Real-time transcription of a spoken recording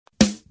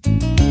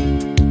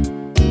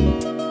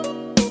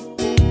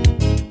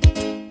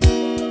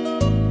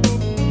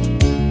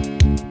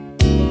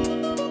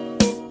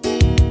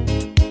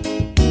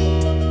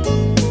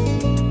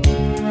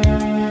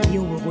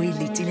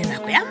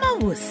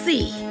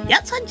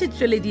ya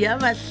tshwantšhetšoledi ya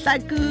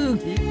mahlakong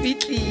e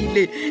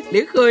fitlhile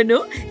le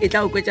kgono e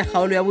tla okwetša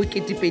kgaolo ya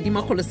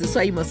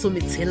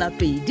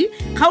bo2,2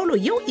 kgaolo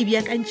yeo e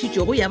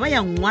beakantšhitšego ya ba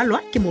ya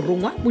ngwalwa ke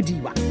morongwa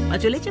modiba ba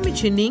tšweletše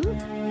metšhineng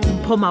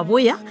mpho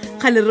maboya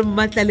kgale re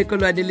mmatla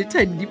lekolwane le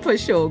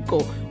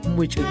thandiphošoko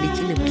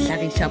motšweletši le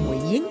mohlagiša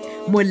moyeng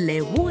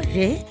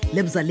moleboge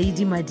le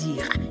bzaledi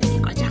madira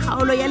ekwa tša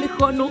kgaolo ya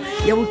lekgono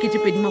ya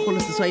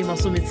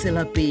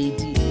bo2,2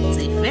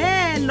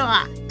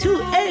 tsefelwa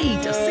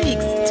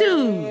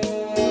 2862.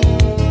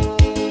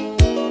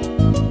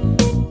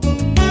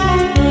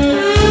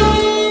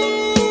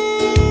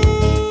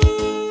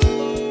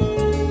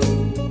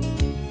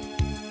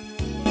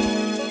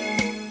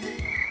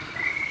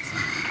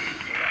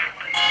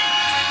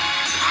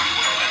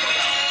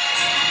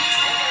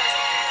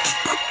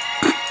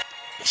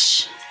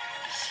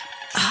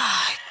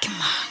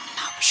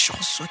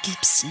 ke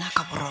ipsina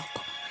ka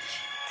boroko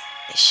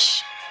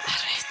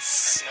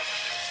arets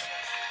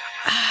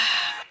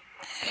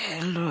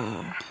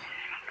hello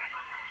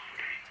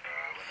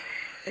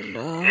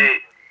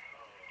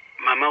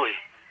mama we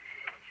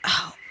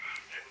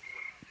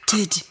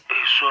Teddy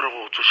sorry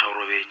go tsoša o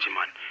robetse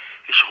man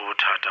e se go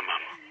bothata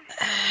mama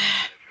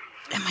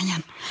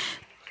emanyana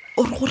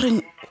o re goreng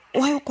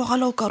wa yo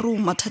kwagala o ka re o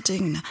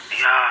mathateng na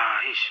ya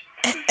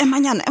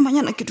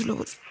emanyana ke dilo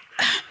botse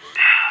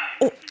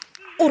o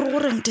re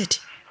goreng Teddy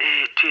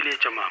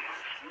theeletša mama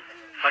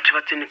batho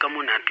ba tsene ka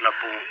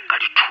monatlapong ka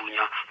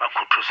dithunya ba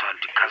khuthosa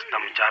di-custom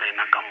tša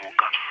rena ka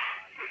moka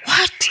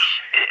what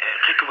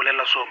ge ke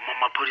bolela so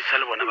maphodisa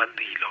le bona ba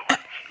dilo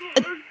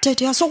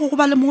Teddy a se go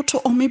ba le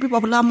motho o maybe ba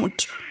bola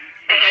motho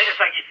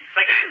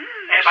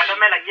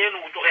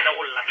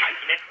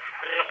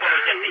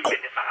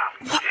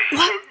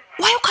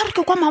wa yo ka re ke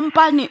kwa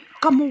mampane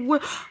ka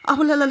mowe a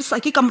bolela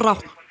lesaki ka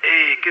morago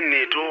ke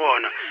nnete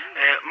gona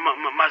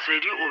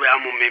Masedi o be a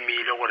mo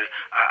memile gore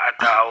a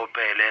ta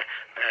opele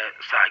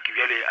saki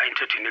bjale a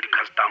entertaine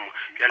di-custom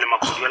bjale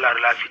makhodi la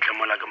re la fitlhe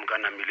mola ke moka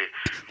namile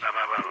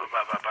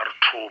ba re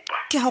thopa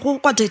ke a go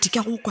kwa Daddy ke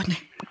a go kwane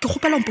ke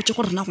gopela mpotse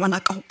gore na ngwana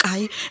ka go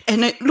kae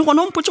ene le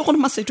gona mpotse gore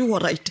Masedi o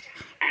right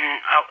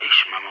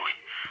mama we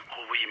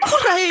go boima go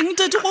raeng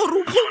Daddy gore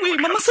o go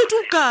boima Masedi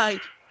o kae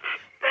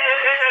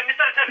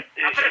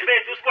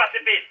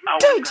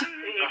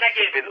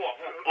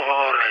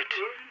all right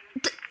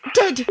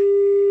Daddy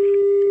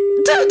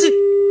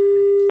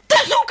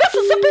o ka se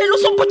sepele o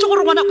sompotse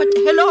gore ngwana ka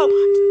hello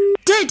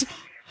Daddy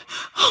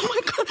oh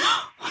my god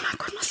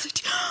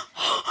Masedi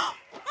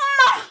ma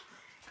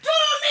do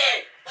me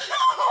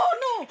oh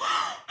no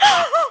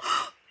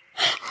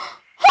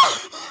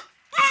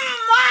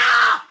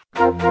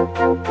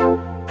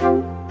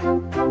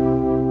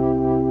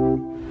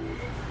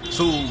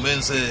So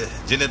mense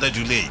jeleta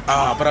julei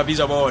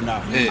Brabiza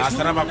bona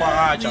asaraba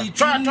kwa gacha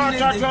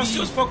twa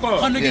sifoko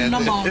Gane ke nna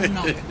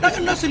mauna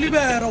nna se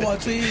libera wa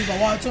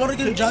tseba gore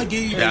ke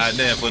njage ya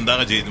ne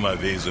fondaga jedi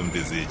mabezo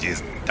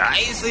mbezejis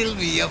dai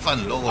Sylvia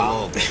van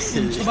logo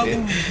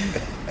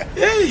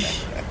hey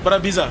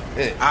Brabiza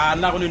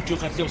na go ntwe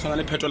kgatle go sana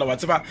le phetola wa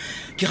tseba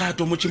ke ga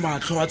to motse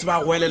matlho wa tseba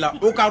go elela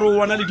o ka ro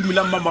wona le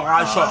dimila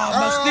mamagasho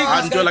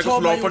a ntwela ke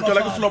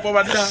flop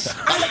ba nna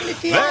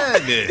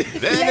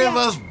Vele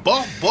was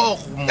bok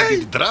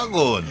met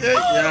dragon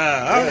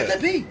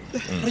Tabi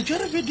re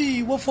tšere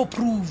video for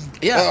proof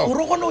o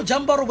re gona o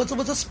jamba ro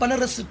botse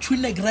spanner se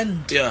twine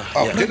grand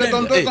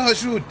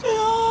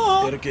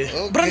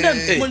Brandon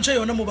montshe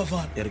yona mo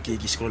bafana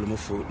ke scroll mo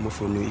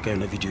phone e ka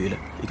yona video ela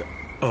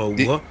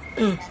wa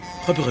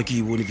gape ga ke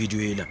e bone video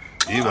ela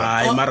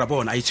ai mara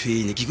bona a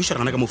itshwenye ke kushara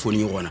kana ka mo phone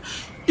e gona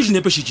e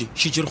dinepe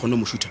shitse re gone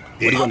mo shoota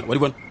wa di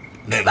bona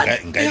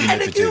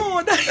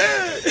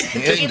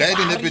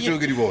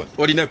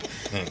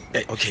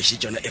okay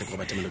shitjana e re go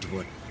batamela di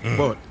bona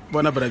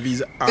bona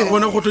Brabiza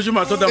bona go tloje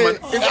matota man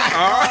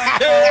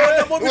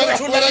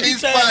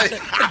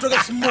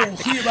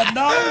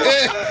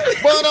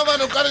bona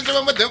bana ka re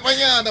tsema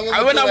modepanyana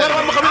a bona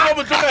ba mo ga mo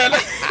botlogela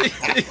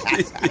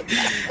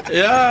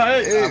ya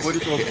bodi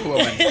to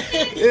go man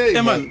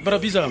man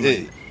Brabiza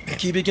man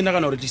ke be ke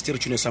nagana gore distere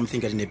tshone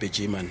something ka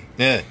dinepetse man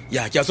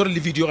ya ke a tsore le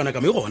video kana ka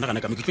me gona kana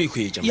ka me ke tlo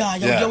ikhwetša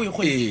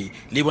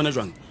le bona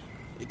jwang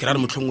ke ra re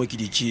motlhongwe ke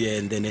ditšhi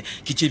and then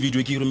ke tše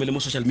video ke romele mo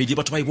social media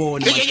batho ba e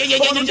bone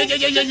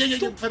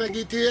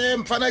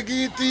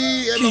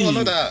mfanagiti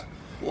emangona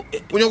o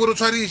nyaka gore o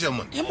tshwariša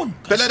mona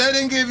phela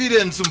daileng ke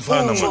evidence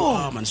mfana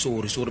man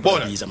sorry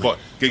Brabiza man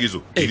ke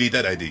kiso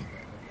delete daileng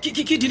ke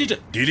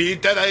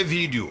delete that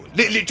video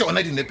le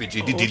tsona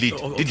dinepetse di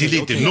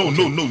delete no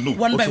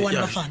one by one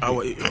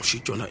bafana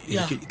shit jona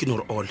ke no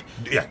all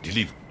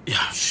delete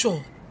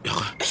sure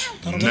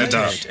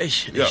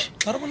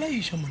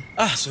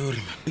sorry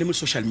man le mo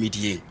social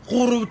media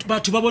gore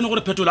batho ba bone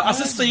gore phetola a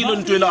se seilo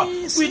ntwela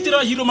o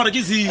itira hero mara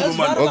ke zero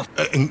man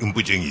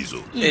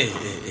mpotsengizo le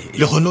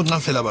gone o nna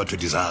fela batho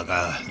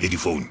disaka le di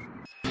phone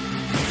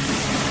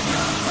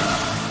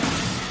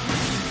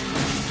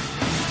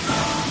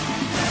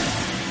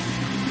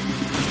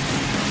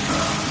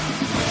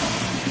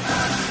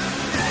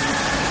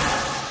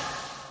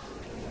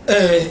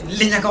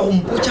le nyaka go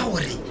mpotsa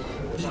gore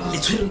le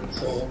tshwere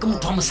ke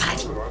motho wa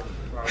mosadi.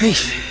 hei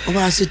o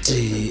ba sete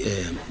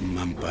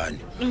mampane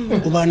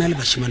o ba na le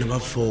bashimane ba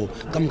 4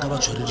 ka moka ba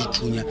tshwere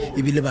dithunya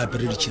ebile ba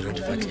apere ditšhira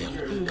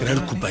difatlhego ke na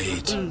le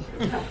kupaedi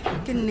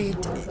ke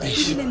nnete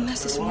ebile nna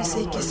se sengwe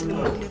se ke se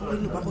lemogile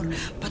bone ba gore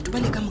batho ba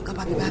le ka moka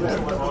ba be ba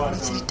apere dikgole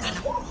tse di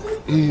tala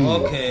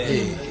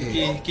Okay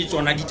ke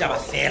tsona di taba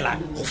fela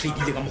go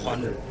fedile ka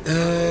mogwanong.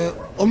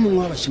 o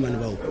mongwe wa bashimane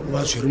bao o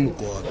ba tshwere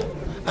mokope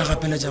a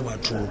gapeletša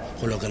batho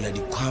go lokela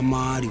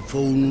dikgwama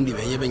difounu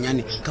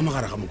dibenyebenyane ka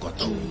mogare ga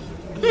mokoto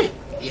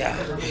ya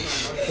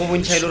go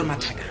bontšha e le gore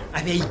mathaka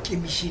a be a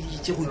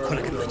ikemišeditše go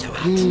ikgola ka dilo tša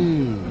batho.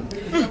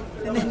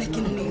 nene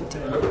ke nnete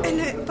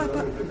ene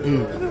papa be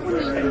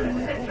gona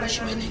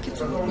bashimane ke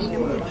tsoile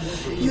mo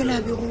yola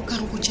be go ka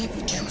re go tša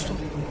video so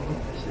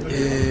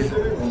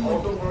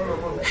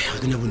ga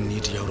ke na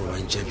bonnete ya gore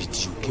bantšha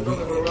video ke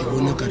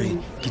bona kare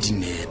ke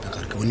dinepe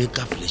kare ke bone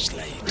ka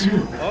flashlight.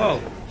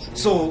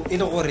 So e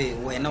le gore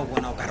wena o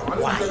bona o ka re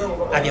why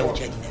a be o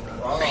tša dinepe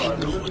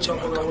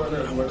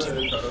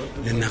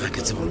le nna ga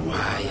ke tseba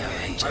why a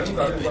bantšha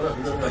dinepe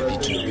ba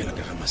video bjela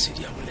ka ga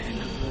Masedi a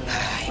bolela.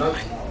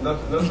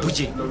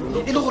 mpotse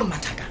e le gore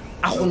mathaka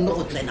a gonne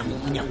go tsena mo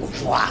monyako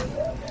jwang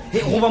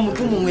goba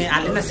motho mongwe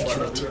a lena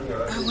security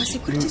wa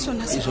security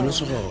sona se sone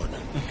se gona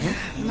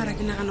mara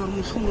ke nagana gore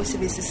motlho mongwe se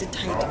be se se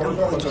tight ka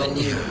mo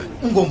tswaneng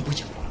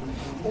ngompotse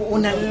o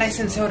na le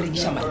license ya go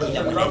rekiša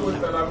madila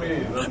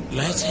bolela.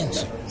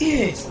 license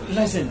Yes,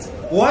 license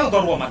why o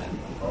ka re wa mata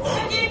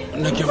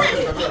nna ke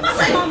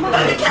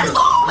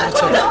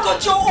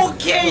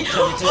okay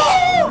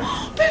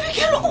baby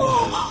girl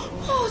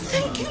oh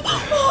thank you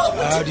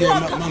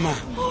mama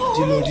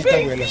dilo di tla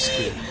boela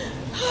sekeng.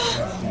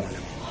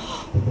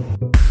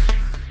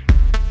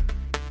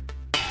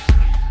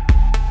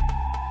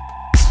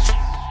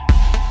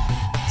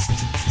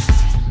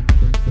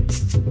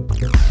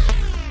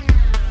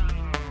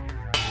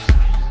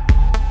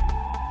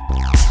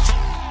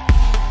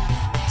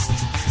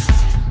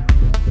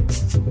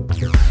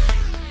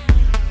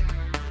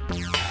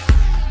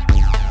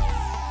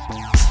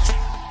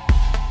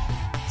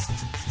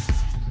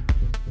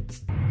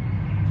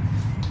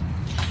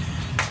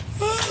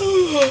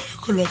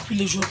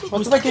 kolapile jo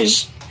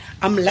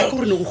I'm like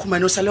gore ne go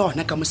khumane o sa le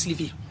ona ka mo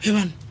Sylvia.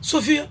 Heban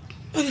Sophia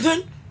and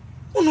then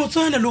o no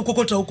tsana lo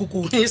kokota o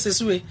kokota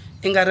seswe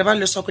engare ba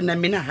le swa go na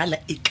mina hala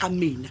e ka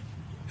mina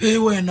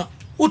wena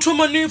o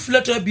thoma ne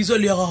flat ya bizo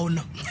le ya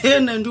gaona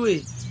na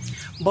ndwe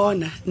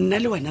bona nna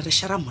le wena re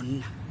shara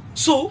monna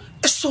so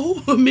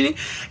meaning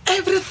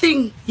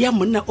everything ya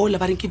monna o la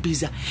ba reng ke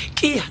biza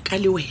ke ya ka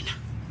le wena.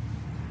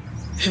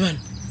 Heban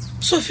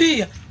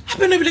Sophia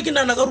hape ne bile ke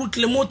nana ka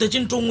rutle mo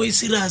tetseng tongwe e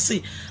serious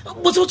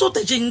botse o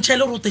tetseng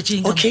tshele ro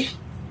tetseng okay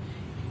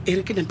e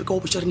re ke nne ka o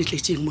botsa re ne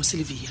tletseng mo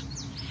Sylvia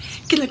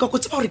ke ne ka go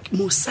tseba gore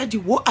mosadi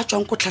wo a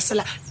tswang go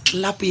tlhasela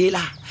club yela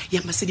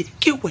ya Masedi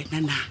ke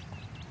wena na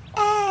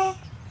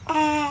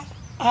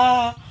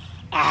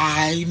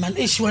ai man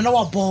e shwana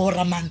wa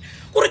bora man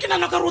gore ke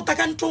nana ka rota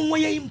ka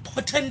ntongwe ya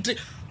important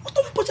o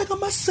tompotsa ka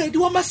Masedi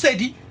wa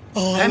Masedi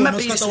I'm a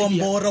bit wa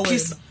bora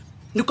wena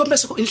ni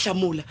kombesa go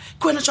inhlamula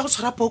ke wena tsa go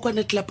tshwara poko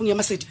na tlapong ya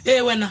Masedi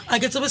wena a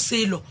ke tsebe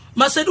selo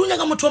Masedi o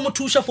nyaka motho wa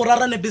mothusha for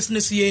rara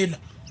business yela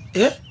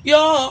ya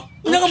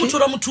o nyaka motho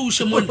ra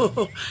mothushe mo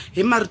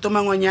he marito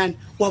mangwanyana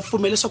wa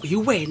fumele swa go hi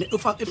wena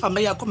e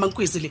famba ya ko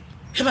mankwezile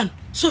heban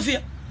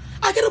Sophia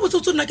a ke re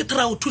botsotso nna ke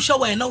tra o thusha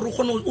wena o re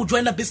gone o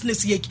joina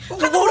business yeke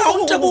ga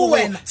o ntse bo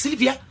wena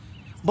Sylvia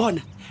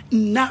bona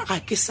nna ga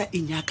ke sa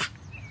inyaka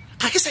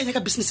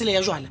business le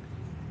ya jwala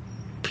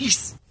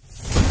please.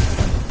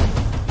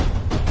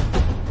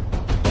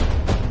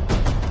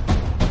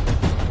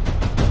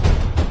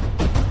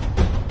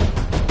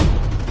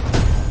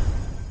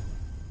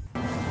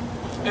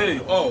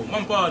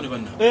 mampane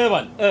banna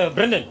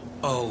Brendan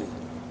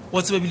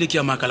wa tseba bile ke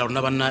ya makala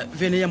rona banna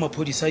vene ya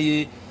maphodisa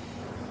ye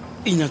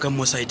e nyaka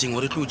mo saeteng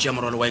gore tlo tšea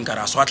morwalo wa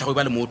enkara a swatla go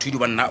ba le motho e di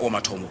banna wa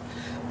mathomo.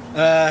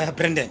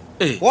 Brendan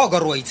wa ka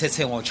re wa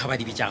itshetsheng o tšhaba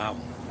dibi tša gago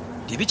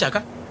dibi tša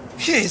ka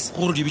yes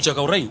gore dibi tša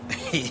ka o raeng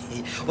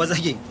wa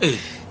tsakeng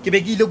ke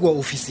be ke ile kua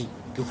officing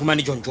ke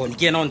humane John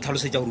ke yena o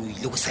ntlhalosetša gore o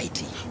ile go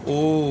saeteng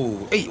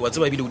wa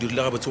tseba bile o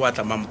dirile gabotse wa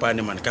tla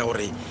mampane man ka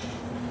gore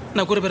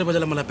nako re bere ba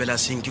jala molapela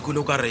seng ke kole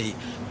o ka re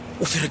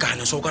o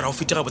ferekane so o ka ra o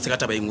fete gabotse ka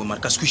taba engwe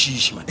mare ka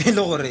sekwishiši man e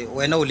le gore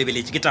wena o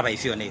lebeletse ke taba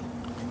efe yone eo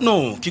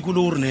no ke kole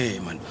o re ne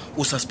man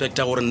o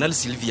suspecta gore nna le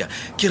Sylvia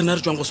ke rena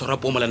re tswang go swara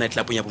pomo la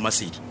nightlapong ya bo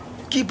Masedi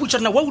ke ipotsa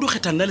rena wa o di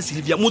kgetha nna le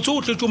Sylvia motse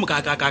o tletse o mo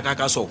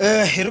ka so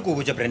he re ko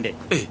botsa Brendan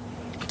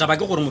taba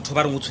ke gore motho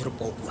ba re mo tshwere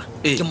popua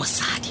ke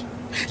mosadi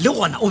le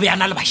gona o be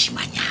ana le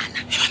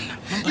bashimanyana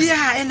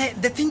ene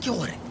the thing ke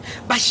gore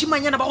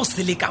bashimanyana ba go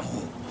seleka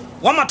mo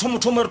wa mathomo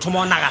re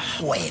thoma ona ga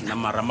wena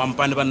mara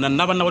mampane banna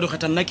nna banna ba di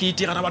kgetha nna ke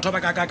itigara batho ba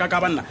ka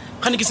banna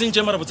ga ne ke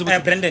sentse mara botse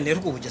Brendan e re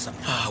ko botsa sa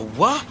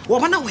wa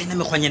bona wena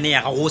mekgwanyane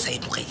ya ga go sa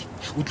itlogele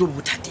o tlo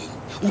bothateng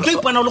o tlo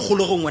ipana o le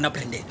gologong wena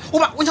Brendan o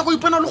nyaka go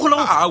ipana o le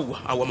gologong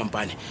awa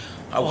mampane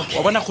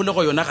wa bona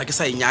kgolego yona ga ke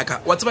sa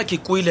enyaka wa tseba ke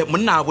kwele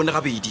monna a bone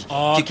gabedi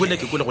ke kwele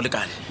go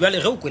lekane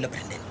jale ge o kwele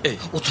Brandon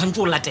o tshwantse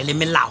o latele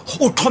melao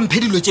o tlhomphe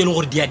dilo tse e leng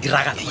gore di a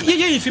diragala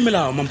ye efe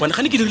melao mampane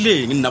ga ne ke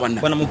dirileng nna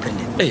banna bona mo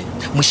Brandon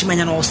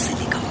moshimanyana wa o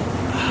seleka mo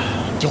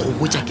ke go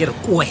botsa ke re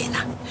ko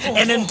wena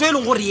ene ntwe e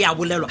leng gore e a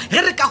bolelwa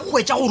ge re ka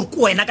gwetsa gore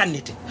ko wena ka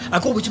nnete a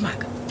ke go botse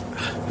maaka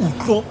o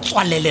tlo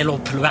tswalelela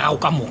bophelo ba gago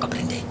ka moka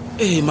Brandon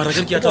mara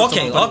ke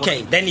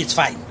okay then it's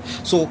fine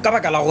so ka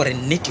baka la gore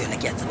nnete yona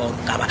ke ya tseba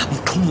gore ka ba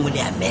motlhomo le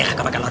ya mega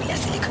ka baka la gore le ya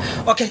seleka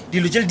okay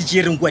dilo tse di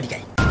tšereng kwa di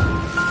kae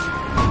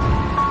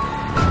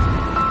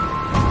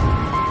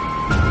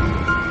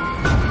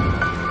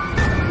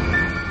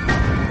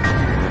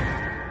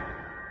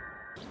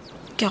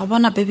ke go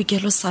bona baby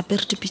girl o sa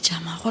apere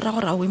dipijama gore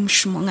a o e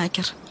mošomong a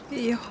kere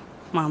yo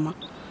mama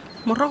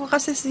morago ga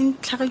se se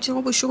ntlhagetše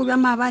go bošego bja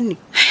maabane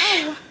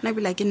na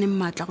bila ke ne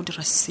mmatla go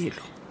dira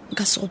selo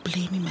nka se go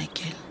blame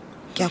Michael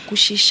ke a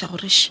kwešiša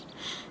gore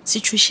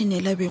situation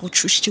e la be go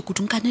tšhošitše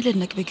kudu nkane le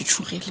nna ke be ke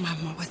tšhogile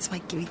mama wa tseba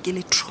ke be ke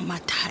le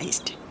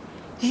traumatized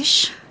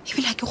eish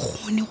ebile ke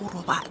kgone go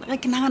robala ga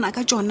ke nagana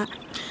ka tsona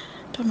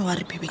don't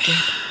worry baby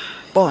girl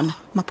bona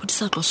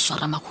maphodisa a tlo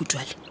swara makhudu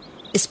ale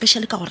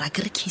especially ka gore a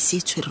ke re case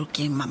e tshwere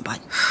ke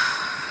Mambane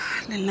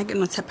le nna ke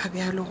no tshepa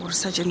bjalo gore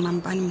Sergeant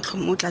Mambane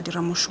motlhomo o tla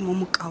dira mošomo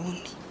mo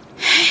kaone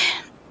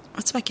o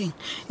tseba keng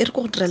e re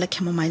ko go direla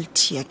chamomile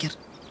tea kere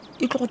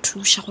e tlo go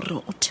thuša gore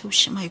o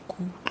theoše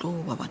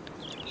maikutlo wa bona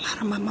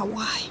mara mama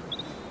why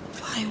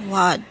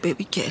what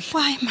baby girl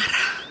why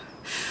mara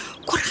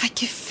gore ga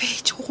ke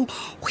fetse go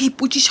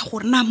ipotšiša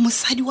gore na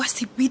mosadi wa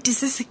sebete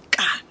se se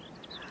ka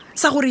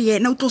sa gore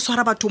yena o tlo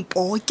swara bathong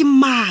poo ke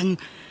mang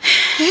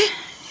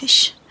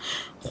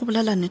go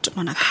bolela nnete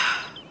ngwanaka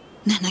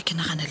nna ke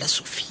naganela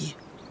Sophia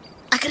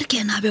a kere ke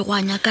ena a be go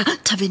a nyaka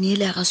taveni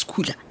ele ya ga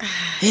sekula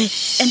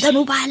and then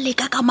o ba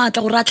leka ka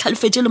maatla gore a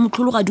tlhalefetse le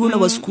motlhologadi ola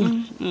wa sekula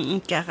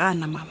ke a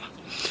gana mama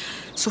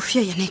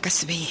Sophia yena e ka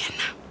sebe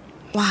yena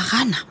wa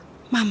gana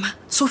mama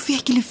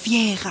Sophia ke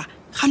lefiega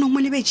ga no mo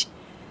lebetse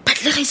but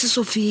le ga ise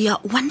Sophia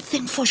one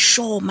thing for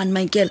sure man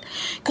Michael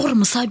ke gore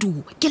mosadi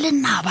o ke le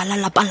naba la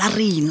lapa la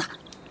rena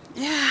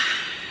yeah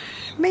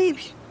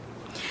maybe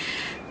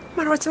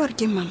mara wa tseba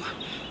ke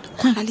mama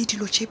gona le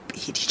dilo tše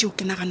pedi tšeo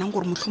ke naganang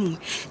gore mohlomongwe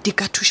di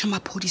ka thuša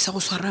maphodisa go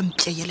swara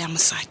mple yele ya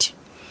mosadi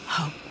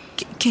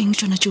keng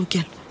tsona tšeo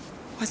kela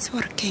wa tseba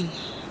gore keng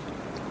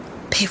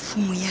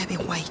perfume ya be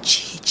wa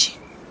itšhetše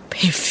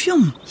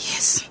perfume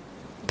yes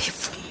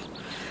perfume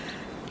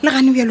le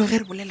gane bjalo ge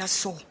re bolela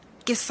so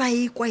ke sa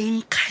ekwa e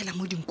nkgaela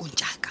mo dinkong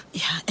tšaka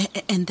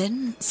and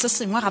then se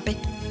sengwe gape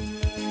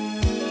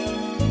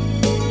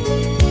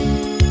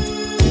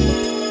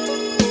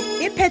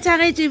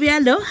phethagetše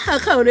bjalo ga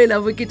kgaolo e la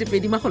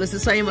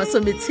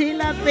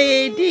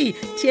bo2,2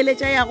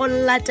 theeletša ya go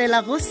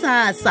latela go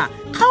sasa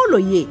kgaolo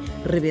ye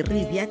re be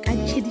re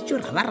beakantšheditšo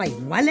ra ba ra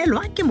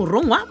ingwalelwa ke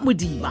morongwa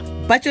Modiba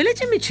ba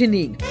tšweletše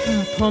metšhineng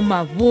Mpho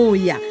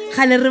Maboya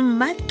ga le re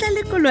Mmatla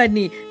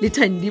Lekolwane le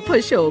Thandi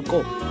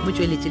Phošoko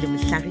motšweletši le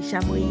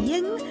mohlagiša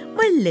moyeng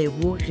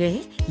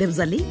Moleboge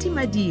Lebzaleti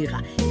Madira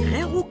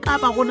ge go ka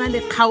ba gona le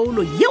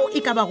kgaolo yeo e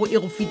ka bago e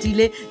go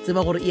fetile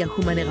tseba gore e ya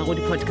humanega go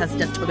di-podcast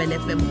tša Thobela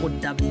FM go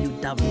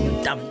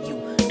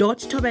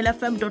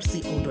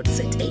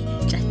www.thobelafm.co.za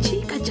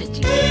tšatši ka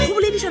tšatši go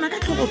boledišana ka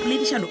tlhogo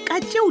poledišano ka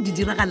tšeo di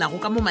diragalago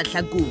ka mo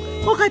mahlakong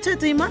go kgatha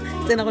tema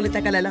tsena go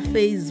letlakala la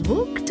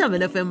Facebook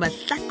Thobela FM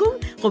mahlakong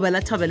go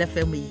bela Thobela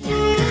FM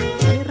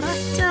yaka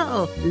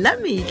lerato la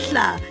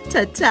mehla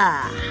thata